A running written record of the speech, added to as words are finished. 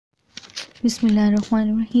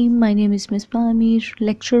Bismillahirrahmanirrahim. My name is Ms. Amir,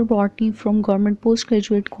 lecturer botany from Government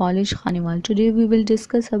Postgraduate College, Khanewal. Today we will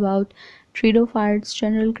discuss about Pteridophytes,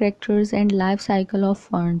 general characters and life cycle of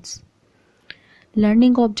ferns.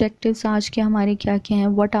 Learning objectives आज के हमारे क्या क्या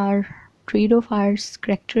हैं? What are Pteridophytes?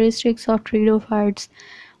 Characteristics of Pteridophytes,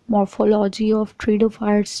 morphology of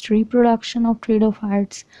Pteridophytes, reproduction of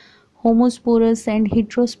Pteridophytes, Homosporous and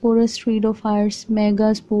Heterosporous Pteridophytes,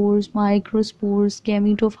 megaspores, microspores,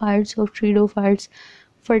 gametophytes of Pteridophytes.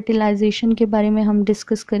 Fertilisation के बारे में हम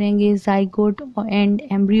डिस्कस करेंगे, ज़ाइगोट एंड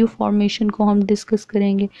एम्ब्रियो फॉर्मेशन को हम डिस्कस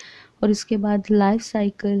करेंगे और इसके बाद life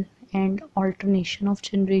cycle and alternation of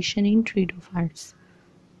generation in Pteridophytes.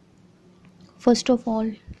 First of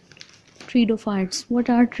all, Pteridophytes. What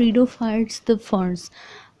are Pteridophytes? The ferns,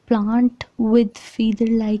 plant with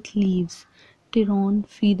feather-like leaves. Pteron,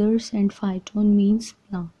 feathers, and phyton means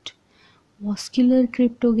plant. Vascular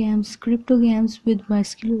cryptogams. Cryptogams with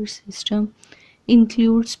vascular system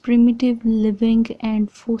includes primitive living and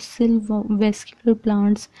fossil vascular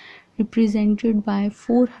plants represented by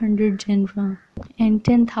 400 genera and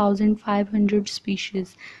 10,500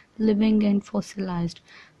 species living and fossilized.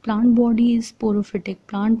 Plant body is sporophytic.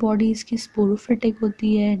 Plant body इसकी sporophytic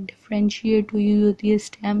होती है, differentiate हुई होती है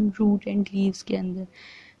stem, root and leaves के अंदर.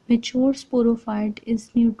 Mature sporophyte is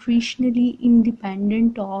nutritionally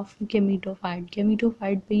independent of gametophyte.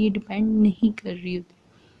 Gametophyte पे ये depend नहीं कर रही होती.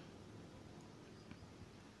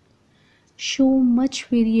 Show much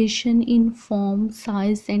variation in form,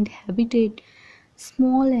 size and habitat.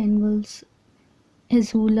 Small annuals,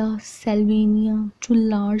 Azula, Salvinia to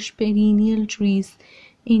large perennial trees,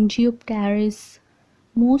 Angiopteris.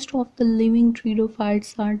 Most of the living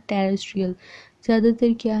Pteridophytes are terrestrial.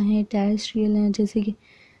 ज़्यादातर क्या हैं? terrestrial हैं. जैसे कि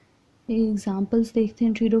एग्जाम्पल्स देखते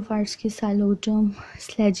हैं Pteridophytes के, Psilotum,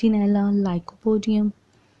 स्लेजिनेला, lycopodium.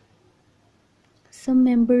 Some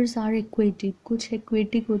members are aquatic. कुछ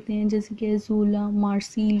aquatic होते हैं जैसे कि Azula,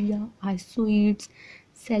 Marsilia, Isoids,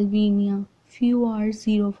 Salvinia. Few are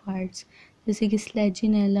xerophytes जैसे कि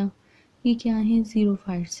Slegionella. ये क्या हैं?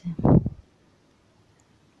 xerophytes हैं.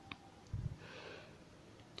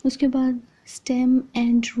 उसके बाद stem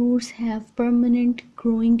and roots have permanent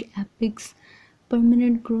growing apex.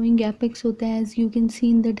 Permanent growing apex होता है as you can see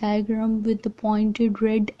in the diagram with the pointed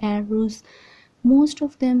red arrows. Most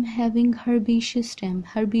of them having herbaceous stem.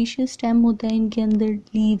 Herbaceous stem होता है इनके अंदर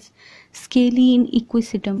leaves. Scaly in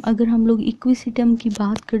equisetum. अगर हम लोग equisetum की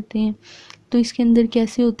बात करते हैं तो इसके अंदर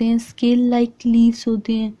कैसे होते हैं? Scale like leaves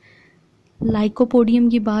होते हैं. लाइकोपोडियम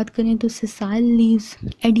की बात करें तो sessile leaves.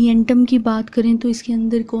 एडियंटम की बात करें तो इसके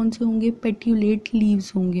अंदर कौन से होंगे? पेट्यूलेट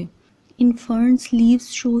leaves होंगे. In ferns, leaves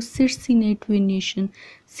show circinate venation.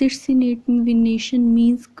 Circinate venation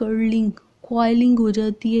means curling. Coiling हो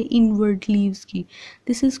जाती है inward leaves की.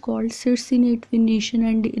 This is called circinate venation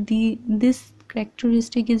and this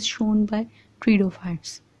characteristic is shown by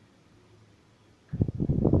Pteridophytes.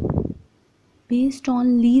 Based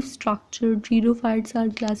on leaf structure, Pteridophytes are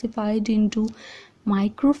classified into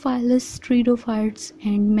microphylous Pteridophytes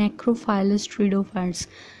and macrophylous Pteridophytes.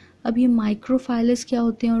 अब ये microphylls क्या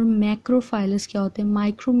होते हैं और मैक्रोफाइलस क्या होते हैं?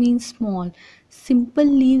 Micro means small, simple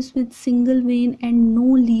leaves with single when and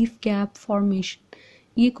no leaf gap formation.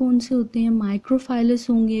 ये कौन से होते हैं? माइक्रोफाइलस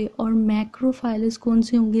होंगे. और मैक्रोफाइलस कौन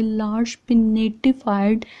से होंगे? Large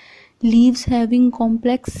पिनेटिफाइड leaves having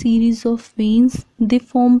complex series of veins. They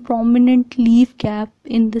form prominent leaf gap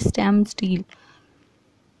in the stem steel.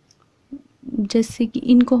 जैसे कि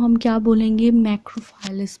इनको हम क्या बोलेंगे?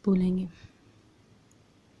 मैक्रोफाइलस बोलेंगे.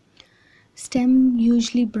 Stem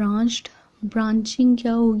usually branched. ब्रांचिंग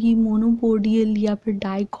क्या होगी? मोनोपोडियल या फिर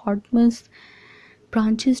डाइकोटमस.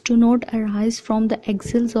 Branches do not arise from the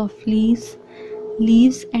exiles of leaves.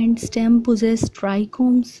 Leaves and stem possess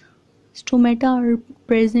trichomes. Stomata are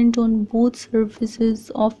present on both surfaces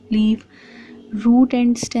of leaf. Root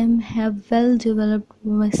and stem have well developed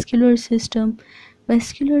vascular system.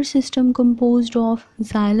 Vascular system composed of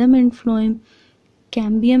xylem and phloem.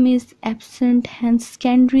 Cambium is absent, hence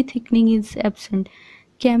secondary thickening is absent.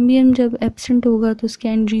 Cambium जब absent होगा तो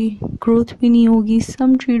secondary growth भी नहीं होगी.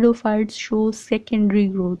 Some Pteridophytes show secondary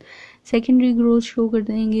growth. Secondary growth show कर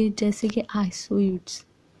देंगे जैसे कि Isoids.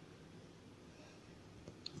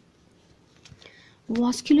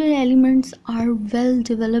 Vascular elements are well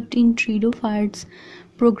developed in Pteridophytes.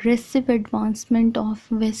 Progressive advancement of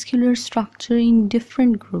vascular structure in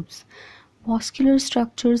different groups. Vascular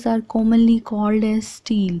structures are commonly called as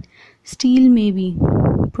stele. Stele may be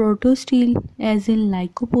protostele as in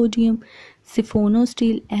Lycopodium,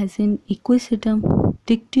 siphonostele as in Equisetum,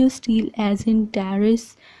 dictyostele as in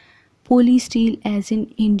Pteris, polystele as in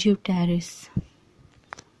Angiopteris.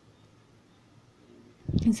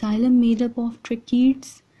 Xylem made up of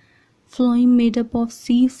tracheids, Phloem made up of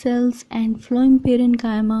sieve cells, and Phloem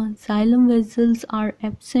parenchyma. Xylem vessels are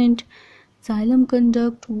absent. Xylem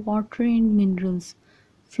conduct water and minerals.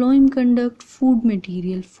 Phloem conduct food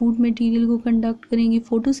material. Food material को conduct करेंगे.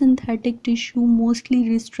 Photosynthetic tissue mostly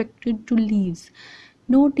restricted to leaves.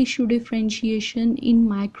 No tissue differentiation in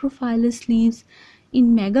microphylous leaves.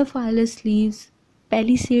 In megaphylous leaves,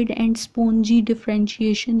 palisade and spongy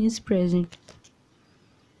differentiation is present.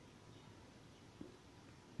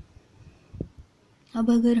 अब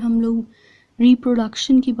अगर हम लोग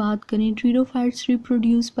reproduction की बात करें, ट्रीडोफाइट्स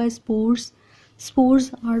reproduce by spores.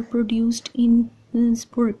 Spores are produced in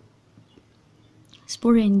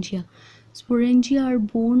sporangia. Sporangia are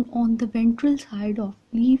borne on the ventral side of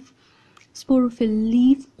leaf. Sporophyll,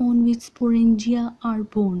 leaf on which sporangia are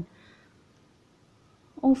borne.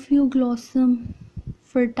 Ophioglossum,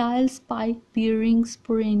 fertile spike bearing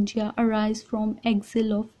sporangia arise from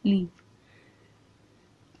axil of leaf.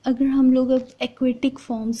 अगर हम लोग अब aquatic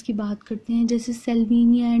forms की बात करते हैं, जैसे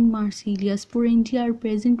Salvinia and Marsilea, sporangia are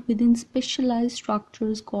present with in specialised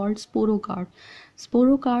structures called स्पोरोकार्प.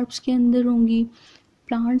 स्पोरोकार्प्स के अंदर होंगी.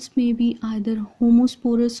 प्लांट्स में भी आइदर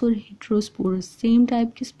होमोस्पोरस और हेट्रोस्पोरस. सेम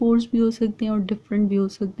टाइप के स्पोर्स भी हो सकते हैं और डिफरेंट भी हो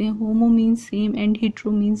सकते हैं. होमो means same and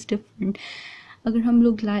hetero means different. अगर हम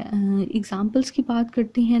लोग एग्जाम्पल्स की बात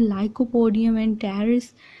करते हैं, lycopodium and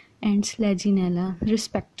terrace and स्लेजिनेला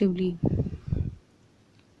respectively.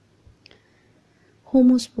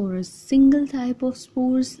 Homosporous, single type of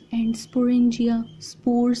spores and sporangia.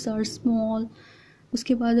 Spores are small.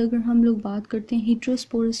 उसके बाद अगर हम लोग बात करते हैं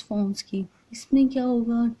heterosporous forms की, इसमें क्या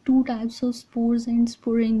होगा, two types of spores and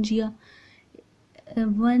sporangia,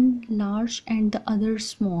 one large and the other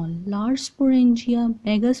small. Large sporangia,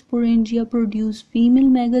 megasporangia produce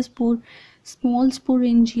female megaspore. Small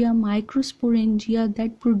sporangia, microsporangia,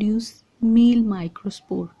 that produce male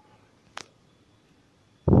microspore.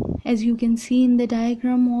 As you can see in the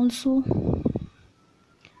diagram also,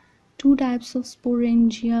 two types of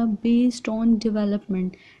sporangia based on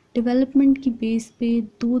development. Development की base पे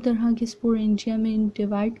दो तरह के sporangia में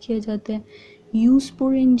divide किया जाता है,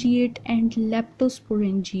 eusporangiate and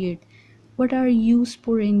लेप्टोस्पोरेंजिएट. What are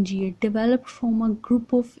eusporangiate? Developed from a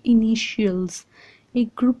group of initials. एक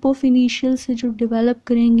ग्रुप ऑफ इनिशियल से जो डेवलप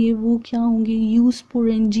करेंगे वो क्या होंगे,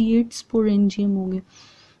 यूस्पोरेंजिएट स्पोरेंजियम होंगे.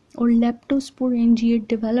 और लेप्टोस्पोरेंजिएट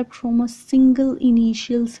developed from a single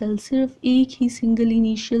initial cell, सिर्फ एक ही सिंगल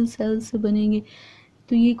इनिशियल सेल से बनेंगे,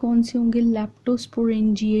 तो ये कौन से होंगे,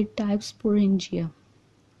 लेप्टोस्पोरेंजिएट type sporangia.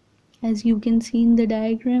 As you can see in the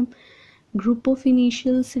diagram, group of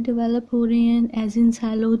initial से डेवलप हो रहे हैं as in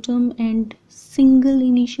सैलोटम, and single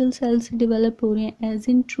initial cell से डेवलप हो रहे हैं as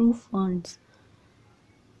in true ferns.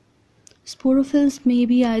 Sporophylls may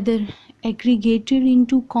be either aggregated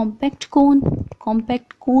into compact cone,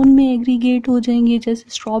 compact cone में aggregate हो जाएंगे जैसे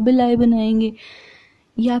स्ट्रॉबिलाई बनाएंगे,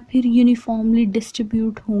 या फिर यूनिफॉर्मली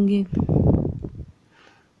डिस्ट्रीब्यूट होंगे.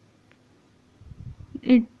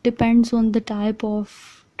 It depends on the type of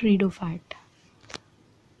pteridophyte.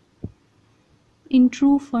 In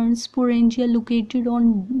true ferns, sporangia located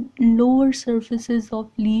on lower surfaces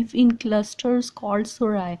of leaf in clusters called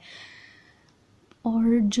sori.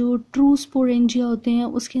 और जो ट्रू स्पोरेंजिया होते हैं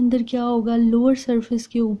उसके अंदर क्या होगा, लोअर सरफेस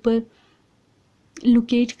के ऊपर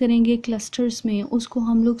लोकेट करेंगे क्लस्टर्स में, उसको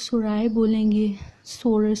हम लोग सोराय बोलेंगे,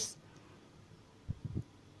 source.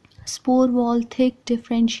 Spore wall thick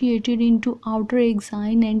differentiated into outer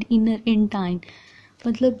exine and inner intine.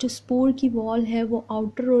 मतलब जो स्पोर की वॉल है वो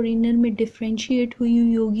आउटर और इनर में डिफ्रेंशिएट हुई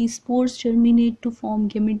हुई होगी. Spores germinate to form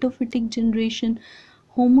gametophytic generation.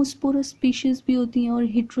 Homosporous species भी होती हैं और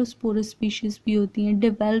हेट्रोस्पोरस स्पीशीज भी होती हैं.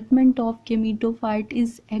 Development of gametophyte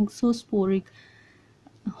is एक्सोस्पोरिक.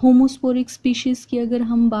 होमोस्पोरिक species की अगर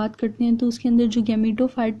हम बात करते हैं तो उसके अंदर जो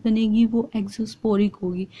गेमेटोफाइट बनेगी वो एक्सोस्पोरिक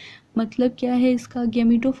होगी. मतलब क्या है इसका,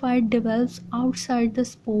 gametophyte develops outside the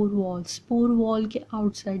spore wall, spore wall के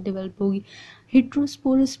आउटसाइड डेवलप होगी.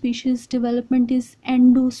 हेट्रोस्पोरस स्पीशीज डेवलपमेंट इज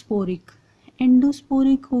एंडोस्पोरिक,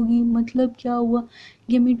 एंडोस्पोरिक होगी. मतलब क्या हुआ,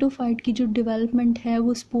 गेमेटोफाइट की जो डेवलपमेंट है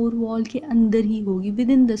वो स्पोर वॉल के अंदर ही होगी, with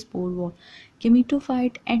in the spore wall.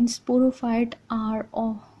 Gametophyte and sporophyte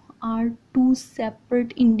are two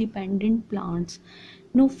separate independent plants.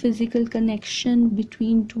 No physical connection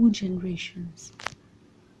between two generations.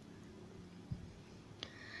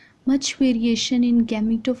 Much variation in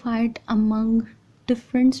gametophyte among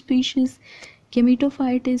different species.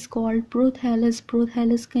 Gametophyte is called prothallus.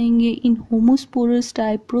 Prothallus कहेंगे. In Homosporous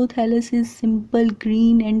type, prothallus is simple,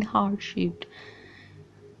 green and heart-shaped.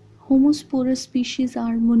 Homosporous species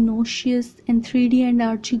are monoecious. Antheridia and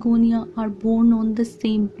archegonia are borne on the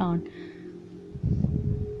same plant.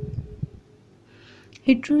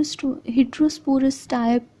 Heterosporous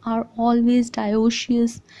type are always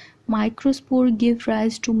dioecious. Microspore give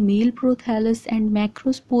rise to male prothallus and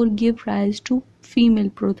macrospore give rise to female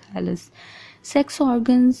prothallus. Sex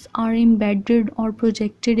organs are embedded or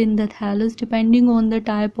projected in the thallus depending on the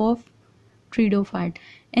type of Pteridophyte.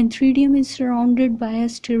 Antheridium is surrounded by a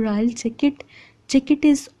sterile jacket. Jacket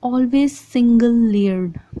is always single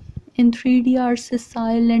layered. Antheridia are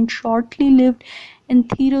sessile and shortly lived.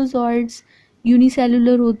 Antherozoids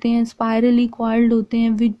unicellular होते हैं, spirally coiled होते हैं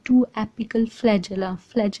with two apical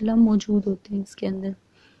flagella मौजूद होते हैं इसके अंदर.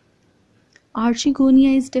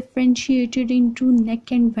 Archegonia is differentiated into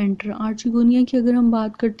neck and vendor. Archegonia की अगर हम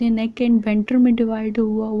बात करते हैं नेक एंड वेंटर में डिवाइड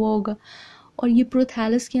हुआ होगा और ये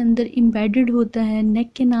प्रोथैलस के अंदर एम्बेडेड होता है.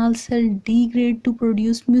 नेक canal cell degrade to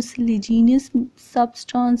produce mucilaginous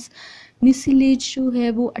substance. Mucilage जो है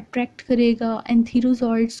वो अट्रैक्ट करेगा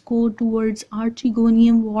एंथीरोजॉइड्स को towards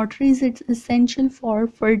archegonium. Water is essential for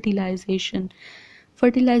fertilisation.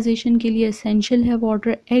 Fertilisation के लिए एसेंशियल है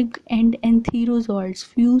water. Egg and एंथीरोजॉइड्स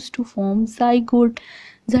fuse to form zygote.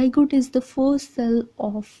 Zygote is the first cell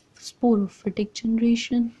of sporophytic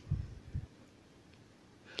generation.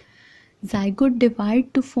 zygote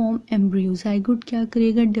divide to form embryo. zygote क्या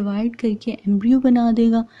करेगा, divide करके embryo बना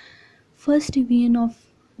देगा. First division of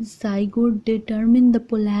zygote determine the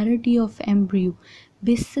polarity of embryo.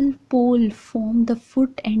 Basal pole form the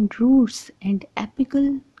foot and roots and apical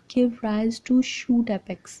give rise to shoot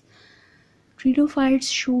apex. Pteridophytes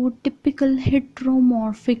show typical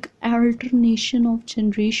heteromorphic alternation of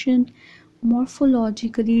generation,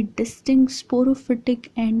 morphologically distinct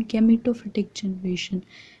sporophytic and gametophytic generation.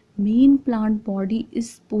 Main plant body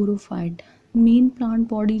is sporophyte. Main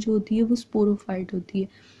plant body जो होती है वो sporophyte होती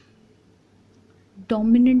है.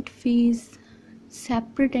 Dominant phase,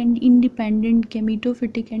 separate and independent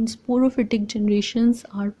gametophytic and sporophytic generations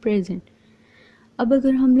are present. अब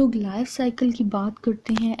अगर हम लोग लाइफ साइकिल की बात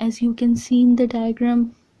करते हैं, as you can see in the diagram,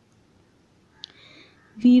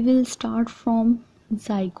 we will start from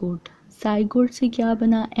zygote. zygote से क्या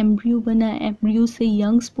बना, एम्ब्रियो बना. एम्ब्रियो से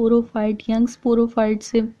यंग स्पोरोफाइट, यंग स्पोरोफाइट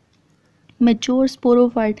से मैच्योर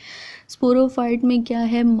स्पोरोफाइट. स्पोरोफाइट में क्या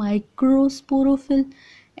है, माइक्रोस्पोरोफिल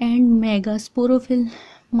एंड मेगास्पोरोफिल.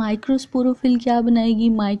 माइक्रोस्पोरोफिल क्या बनाएगी,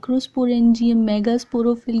 माइक्रोस्पोरेंजियम.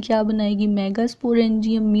 मेगास्पोरोफिल क्या बनाएगी,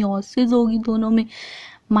 मेगास्पोरेंजियम. मियोसिस होगी दोनों में,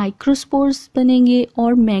 माइक्रोस्पोर्स बनेंगे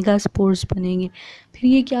और मेगास्पोर्स बनेंगे. फिर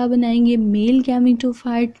ये क्या बनाएंगे, मेल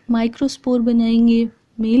गैमेटोफाइट. माइक्रोस्पोर बनाएंगे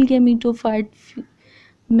मेल गैमेटोफाइट,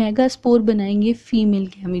 मेगास्पोर बनाएंगे फीमेल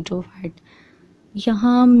गैमेटोफाइट.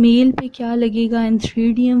 यहाँ मेल पे क्या लगेगा,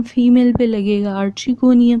 एंथ्रीडियम. फीमेल पे लगेगा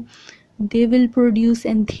archegonium. They will produce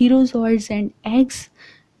antherozoids and eggs.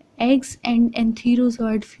 Eggs and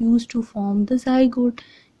antherozoid fuse to form the zygote.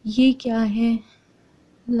 ये क्या है,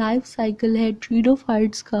 लाइफ साइकिल है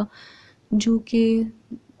ट्रीडोफाइट्स का जो कि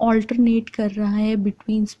ऑल्टरनेट कर रहा है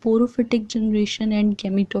between sporophytic generation and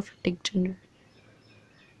gametophytic generation.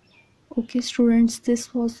 Okay students,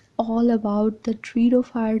 this was all about the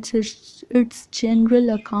Pteridophytes, its general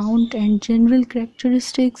account and general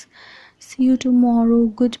characteristics. See you tomorrow.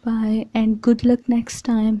 Goodbye and good luck next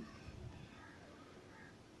time.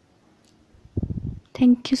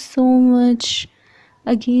 Thank you so much.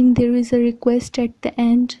 Again, there is a request at the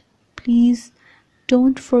end. Please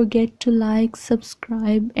don't forget to like,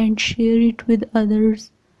 subscribe and share it with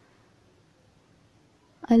others.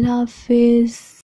 Allah Hafiz.